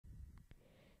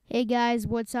Hey guys,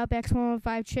 what's up?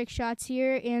 X115 Trick Shots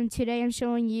here, and today I'm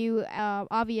showing you,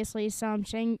 obviously, some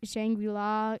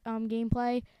Shangri-La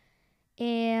gameplay,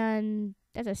 and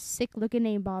that's a sick-looking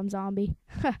name bomb zombie.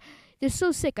 They're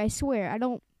so sick, I swear. I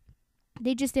don't.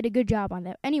 They just did a good job on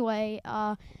that. Anyway,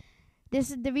 this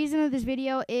is the reason of this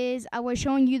video is I was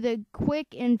showing you the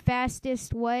quick and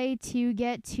fastest way to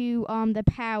get to the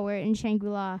power in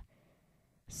Shangri-La.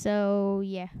 So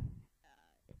yeah.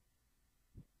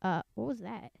 What was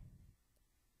that?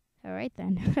 All right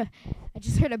then. I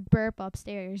just heard a burp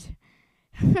upstairs.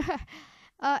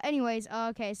 Anyways,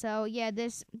 okay, so yeah,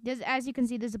 this as you can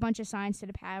see, there's a bunch of signs to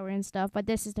the power and stuff, but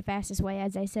this is the fastest way,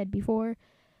 as I said before.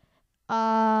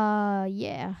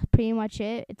 Yeah, pretty much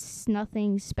it. It's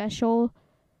nothing special,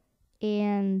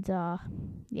 and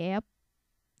yep.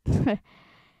 I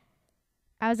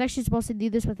was actually supposed to do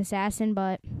this with Assassin,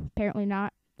 but apparently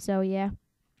not. So yeah.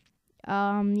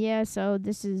 Yeah. So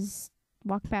this is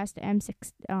walk past the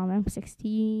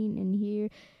M16 in here.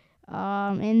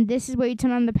 And this is where you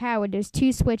turn on the power. There's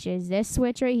two switches. This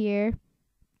switch right here,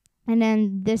 and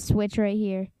then this switch right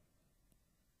here.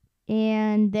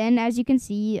 And then, as you can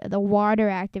see, the water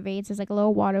activates. There's like a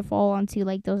little waterfall onto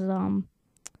like those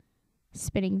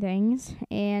spinning things.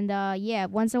 And yeah,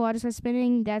 once the water starts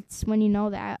spinning, that's when you know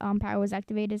that power was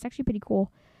activated. It's actually pretty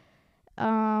cool.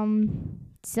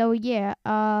 So yeah,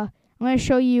 I'm gonna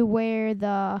show you where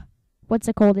the what's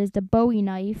it called is the Bowie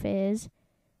knife is.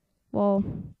 Well,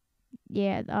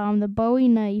 yeah, the Bowie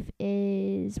knife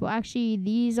is, well, actually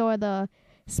these are the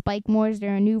spike mores.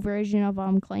 They're a new version of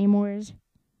claymores.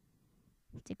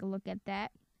 Take a look at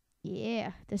that.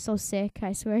 Yeah, they're so sick,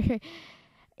 I swear.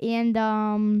 And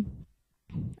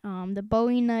the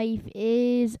Bowie knife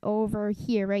is over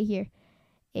here, right here.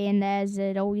 And as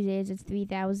it always is, it's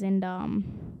 3,000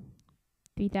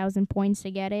 points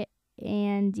to get it.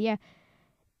 And yeah.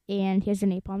 And here's the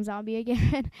napalm zombie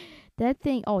again. That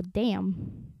thing, oh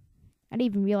damn. I didn't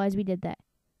even realize we did that.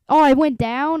 Oh, I went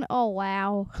down? Oh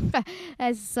wow.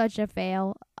 That's such a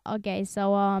fail. Okay,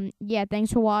 so yeah,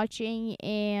 thanks for watching,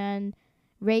 and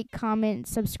rate, comment,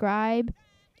 subscribe.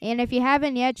 And if you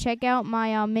haven't yet, check out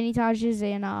my mini tages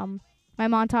and my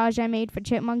montage I made for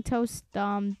Chipmunk Toast.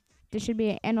 There should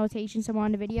be an annotation somewhere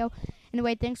on the video.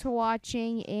 Anyway, thanks for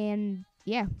watching, and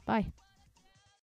yeah, bye.